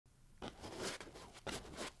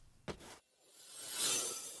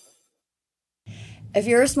If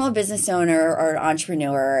you're a small business owner or an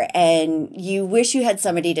entrepreneur and you wish you had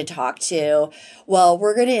somebody to talk to, well,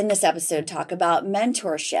 we're going to, in this episode, talk about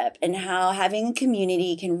mentorship and how having a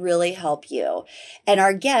community can really help you. And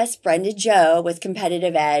our guest, Brenda Jo with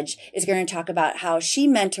Competitive Edge, is going to talk about how she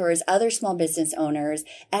mentors other small business owners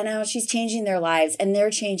and how she's changing their lives and they're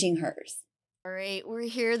changing hers. All right, we're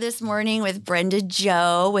here this morning with Brenda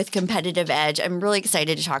Jo with Competitive Edge. I'm really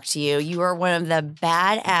excited to talk to you. You are one of the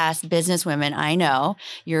badass businesswomen I know.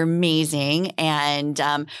 You're amazing. And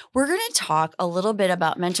we're going to talk a little bit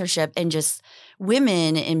about mentorship and just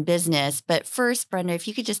women in business. But first, Brenda, if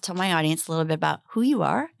you could just tell my audience a little bit about who you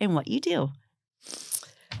are and what you do.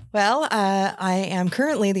 Well, I am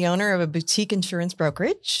currently the owner of a boutique insurance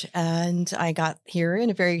brokerage, and I got here in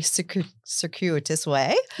a very circuitous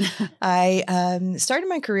way. I started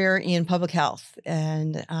my career in public health,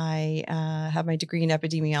 and I have my degree in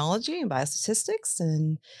epidemiology and biostatistics,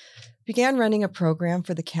 and began running a program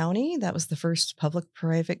for the county. That was the first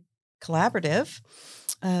public-private collaborative,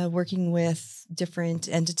 working with different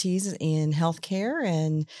entities in healthcare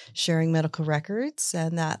and sharing medical records.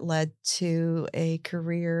 And that led to a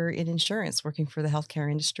career in insurance, working for the healthcare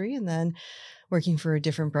industry, and then working for a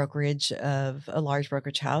different brokerage of a large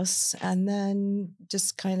brokerage house, and then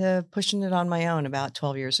just kind of pushing it on my own about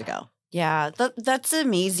 12 years ago. Yeah, that's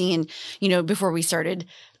amazing. And, before we started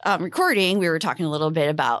recording, we were talking a little bit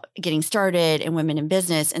about getting started and women in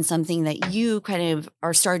business. And something that you kind of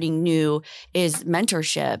are starting new is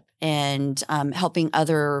mentorship and helping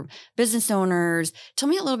other business owners. Tell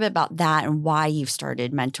me a little bit about that and why you've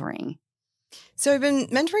started mentoring. So I've been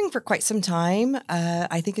mentoring for quite some time.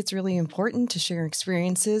 I think it's really important to share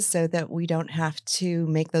experiences so that we don't have to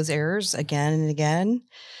make those errors again and again,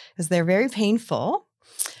 because they're very painful,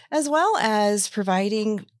 as well as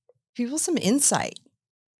providing people some insight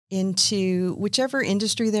into whichever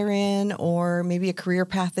industry they're in, or maybe a career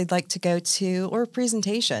path they'd like to go to, or a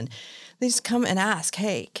presentation. They just come and ask,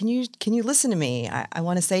 hey, can you listen to me? I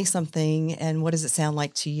want to say something, and what does it sound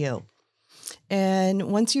like to you?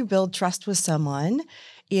 And once you build trust with someone,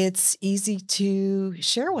 it's easy to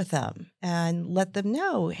share with them and let them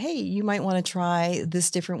know, hey, you might want to try this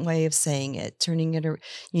different way of saying it, turning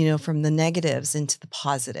it, from the negatives into the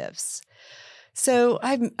positives. So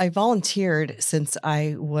I volunteered since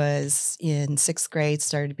I was in 6th grade,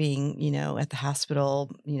 started being, at the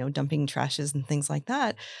hospital, dumping trashes and things like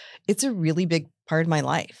that. It's a really big part of my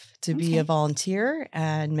life to be a volunteer,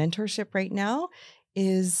 and mentorship right now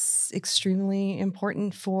is extremely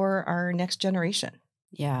important for our next generation.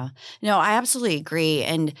 Yeah, no, I absolutely agree.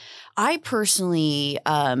 And I personally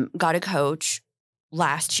got a coach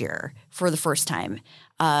last year for the first time,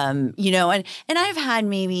 and I've had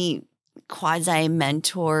maybe quasi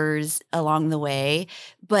mentors along the way,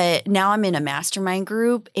 but now I'm in a mastermind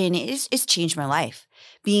group, and it's changed my life.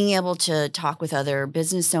 Being able to talk with other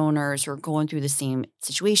business owners who are going through the same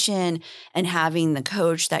situation and having the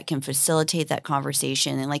coach that can facilitate that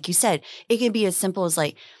conversation. And like you said, it can be as simple as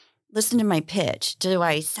like, listen to my pitch. Do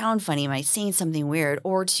I sound funny? Am I saying something weird?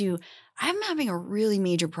 Or I'm having a really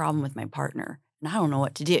major problem with my partner and I don't know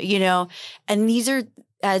what to do, And these are,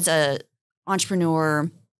 as a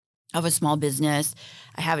entrepreneur of a small business,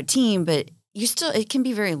 I have a team, but it can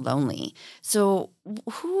be very lonely. So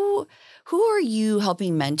who are you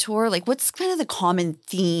helping mentor? Like, what's kind of the common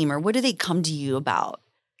theme, or what do they come to you about?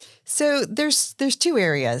 So there's two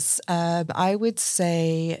areas. I would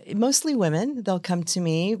say mostly women. They'll come to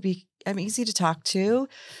me. I'm easy to talk to.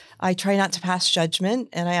 I try not to pass judgment,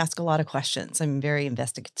 and I ask a lot of questions. I'm very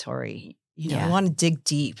investigatory. I want to dig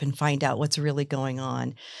deep and find out what's really going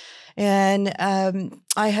on. And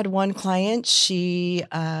I had one client. She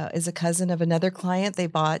is a cousin of another client. They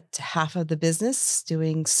bought half of the business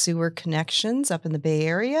doing sewer connections up in the Bay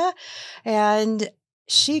Area. And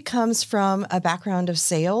she comes from a background of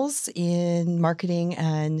sales in marketing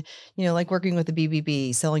and, like working with the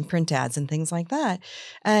BBB, selling print ads and things like that.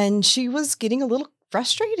 And she was getting a little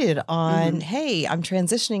frustrated on, hey, I'm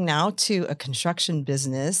transitioning now to a construction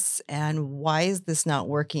business, and why is this not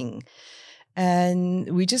working?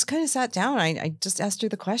 And we just kind of sat down. I just asked her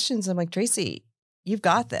the questions. I'm like, Tracy, you've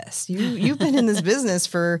got this. You've been in this business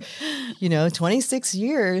for, 26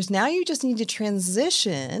 years. Now you just need to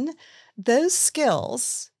transition those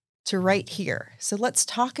skills to right here. So let's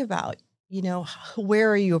talk about, where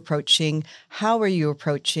are you approaching? How are you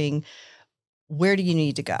approaching? Where do you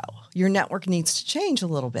need to go? Your network needs to change a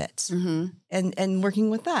little bit. And working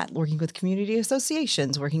with that, working with community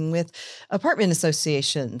associations, working with apartment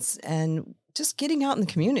associations, and just getting out in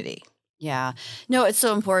the community. Yeah. No, it's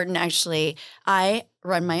so important. Actually, I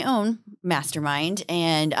run my own mastermind,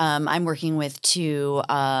 and I'm working with two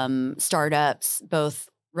startups, both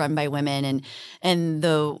run by women. And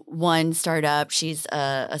the one startup, she's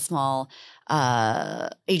a small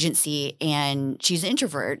agency, and she's an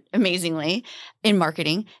introvert, amazingly, in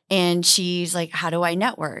marketing. And she's like, how do I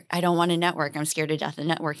network? I don't want to network. I'm scared to death of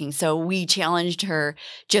networking. So we challenged her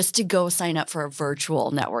just to go sign up for a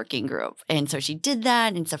virtual networking group. And so she did that.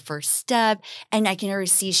 And it's a first step. And I can already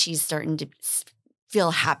see she's starting to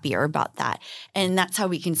feel happier about that. And that's how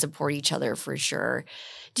we can support each other for sure.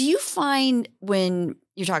 Do you find when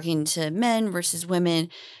you're talking to men versus women,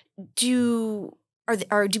 do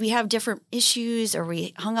we have different issues? Are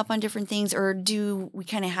we hung up on different things? Or do we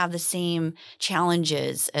kind of have the same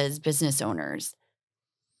challenges as business owners?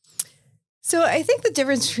 So I think the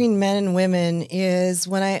difference between men and women is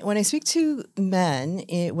when I speak to men,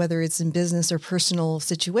 whether it's in business or personal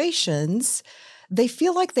situations, they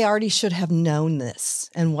feel like they already should have known this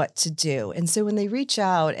and what to do. And so when they reach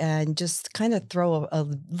out and just kind of throw a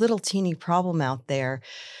little teeny problem out there,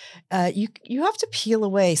 you have to peel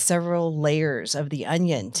away several layers of the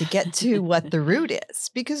onion to get to what the root is,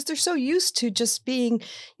 because they're so used to just being,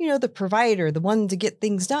 the provider, the one to get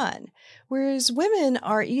things done. Whereas women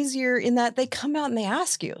are easier in that they come out and they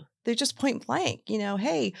ask you. They're just point blank,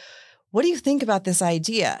 hey, what do you think about this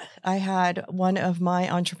idea? I had one of my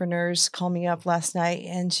entrepreneurs call me up last night,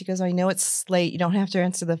 and she goes, I know it's late. You don't have to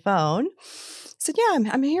answer the phone. I said, yeah,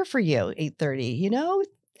 I'm here for you, 8:30.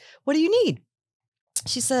 What do you need?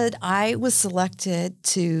 She said, I was selected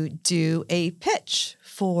to do a pitch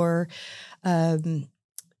for income.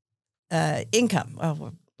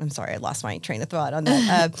 Oh, I'm sorry, I lost my train of thought on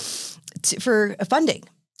that. For funding.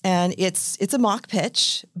 And it's a mock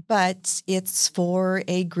pitch, but it's for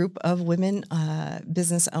a group of women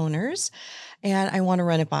business owners. And I want to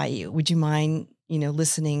run it by you. Would you mind,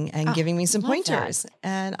 listening and giving me some pointers? That.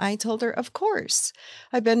 And I told her, of course.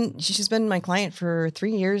 She's been my client for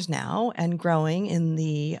 3 years now and growing in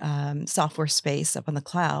the software space up on the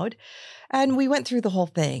cloud. And we went through the whole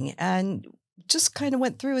thing and just kind of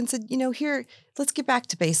went through and said, here, let's get back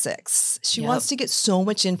to basics. She wants to get so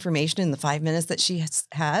much information in the 5 minutes that she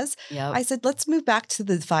has. Yep. I said, let's move back to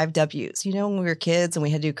the 5 W's. When we were kids and we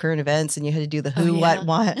had to do current events and you had to do the who, what,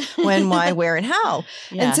 why, when, why, where, and how.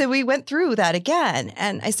 Yeah. And so we went through that again.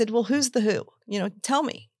 And I said, well, who's the who? Tell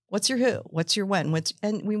me. What's your who? What's your when?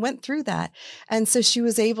 And we went through that. And so she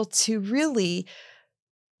was able to really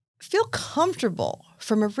feel comfortable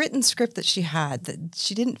from a written script that she had that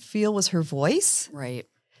she didn't feel was her voice, right,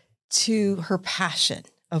 to her passion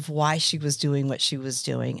of why she was doing what she was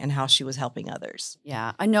doing and how she was helping others.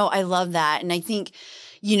 Yeah, I know. I love that. And I think,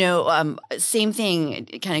 same thing,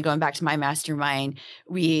 kind of going back to my mastermind,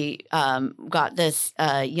 we got this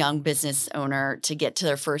young business owner to get to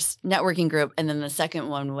their first networking group. And then the second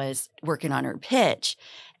one was working on her pitch.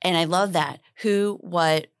 And I love that. Who,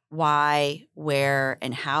 what, why, where,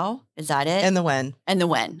 and how. Is that it? And the when. And the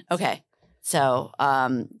when. Okay. So,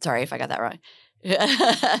 sorry if I got that wrong.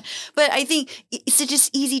 But I think it's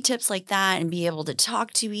just easy tips like that and be able to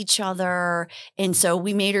talk to each other. And so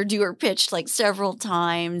we made her do her pitch like several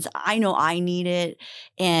times. I know I need it.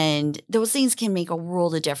 And those things can make a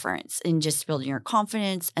world of difference in just building your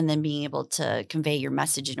confidence and then being able to convey your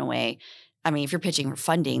message in a way. I mean, if you're pitching for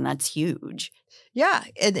funding, that's huge. Yeah.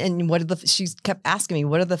 And she kept asking me,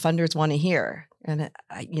 what do the funders want to hear? And,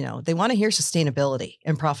 they want to hear sustainability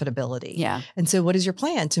and profitability. Yeah. And so what is your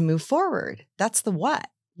plan to move forward? That's the what.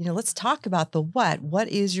 Let's talk about the what. What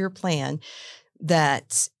is your plan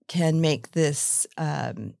that can make this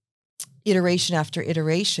iteration after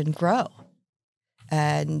iteration grow?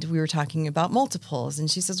 And we were talking about multiples. And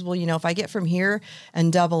she says, well, if I get from here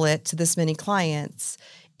and double it to this many clients,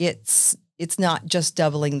 it's not just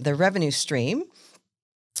doubling the revenue stream.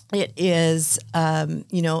 It is,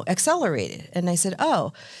 accelerated. And I said,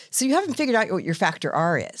 oh, so you haven't figured out what your factor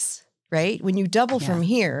R is, right? When you double from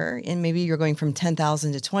here, and maybe you're going from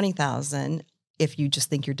 10,000 to 20,000, if you just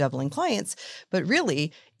think you're doubling clients, but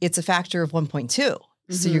really it's a factor of 1.2.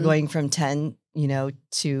 Mm-hmm. So you're going from 10,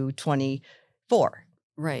 to 24.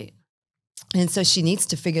 Right. And so she needs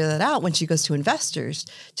to figure that out when she goes to investors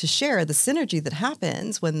to share the synergy that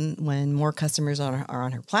happens when more customers are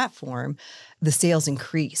on her platform. The sales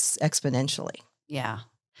increase exponentially. Yeah.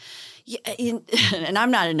 And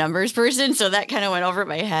I'm not a numbers person, so that kind of went over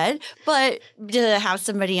my head. But to have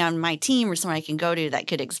somebody on my team or someone I can go to that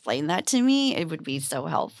could explain that to me, it would be so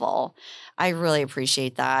helpful. I really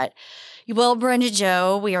appreciate that. Well, Brenda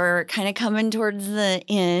Jo, we are kind of coming towards the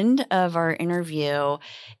end of our interview.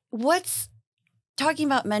 What's talking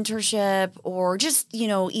about mentorship or just,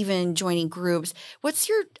 even joining groups, what's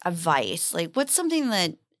your advice? Like, what's something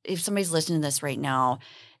that if somebody's listening to this right now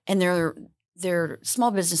and they're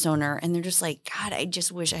small business owner and they're just like, God, I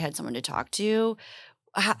just wish I had someone to talk to.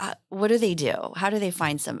 What do they do? How do they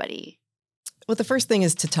find somebody? Well, the first thing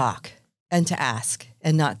is to talk and to ask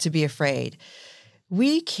and not to be afraid.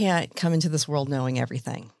 We can't come into this world knowing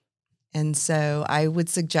everything. And so I would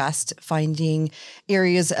suggest finding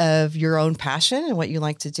areas of your own passion and what you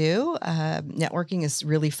like to do. Networking is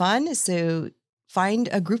really fun. So find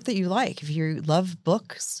a group that you like. If you love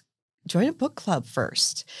books, join a book club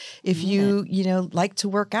first. If you like to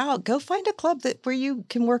work out, go find a club where you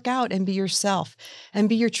can work out and be yourself and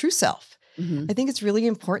be your true self. Mm-hmm. I think it's really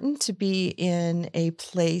important to be in a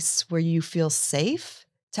place where you feel safe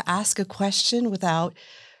to ask a question without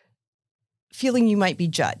feeling you might be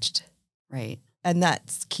judged. Right. And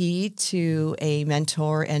that's key to a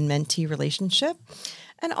mentor and mentee relationship.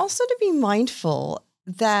 And also to be mindful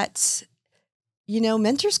that,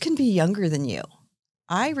 mentors can be younger than you.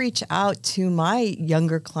 I reach out to my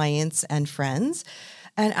younger clients and friends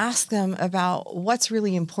and ask them about what's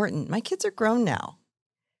really important. My kids are grown now,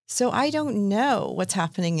 so I don't know what's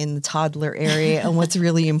happening in the toddler area and what's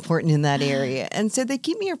really important in that area. And so they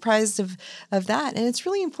keep me apprised of that. And it's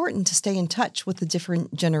really important to stay in touch with the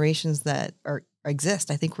different generations that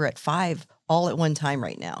exist. I think we're at 5 all at one time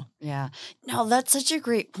right now. Yeah. No, that's such a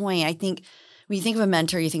great point. I think when you think of a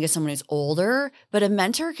mentor, you think of someone who's older, but a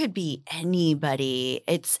mentor could be anybody.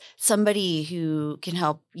 It's somebody who can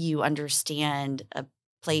help you understand a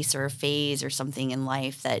place or a phase or something in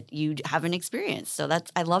life that you haven't experienced. So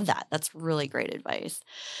I love that. That's really great advice.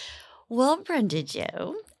 Well, Brenda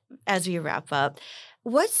Jo, as we wrap up,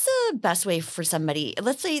 what's the best way for somebody,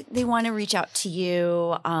 let's say they want to reach out to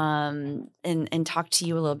you and talk to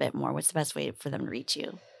you a little bit more. What's the best way for them to reach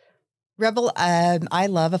you? REBL, I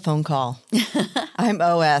love a phone call. I'm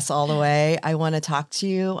OS all the way. I want to talk to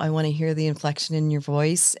you. I want to hear the inflection in your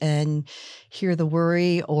voice and hear the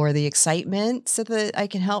worry or the excitement so that I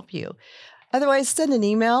can help you. Otherwise, send an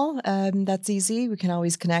email. That's easy. We can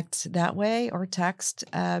always connect that way or text.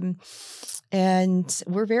 And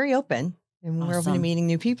we're very open. And we're open to meeting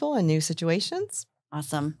new people and new situations.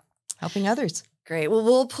 Awesome. Helping others. Great. Well,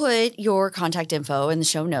 we'll put your contact info in the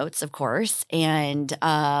show notes, of course. And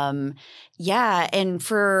and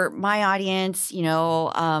for my audience,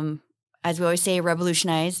 as we always say,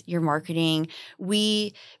 revolutionize your marketing.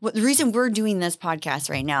 The reason we're doing this podcast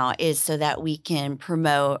right now is so that we can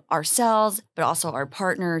promote ourselves, but also our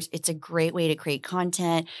partners. It's a great way to create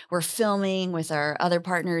content. We're filming with our other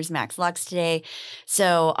partners, Max Lux today.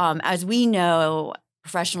 So as we know,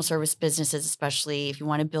 professional service businesses, especially if you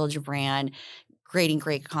want to build your brand, creating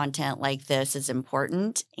great content like this is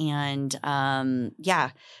important. And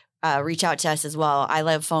reach out to us as well. I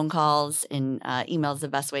love phone calls and email is the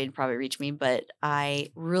best way to probably reach me, but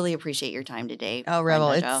I really appreciate your time today. Oh,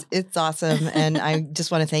 REBL, it's awesome. And I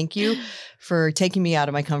just want to thank you for taking me out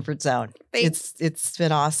of my comfort zone. Thanks. It's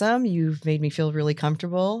been awesome. You've made me feel really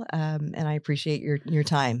comfortable. And I appreciate your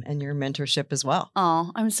time and your mentorship as well.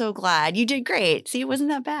 Oh, I'm so glad. You did great. See, it wasn't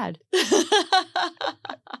that bad.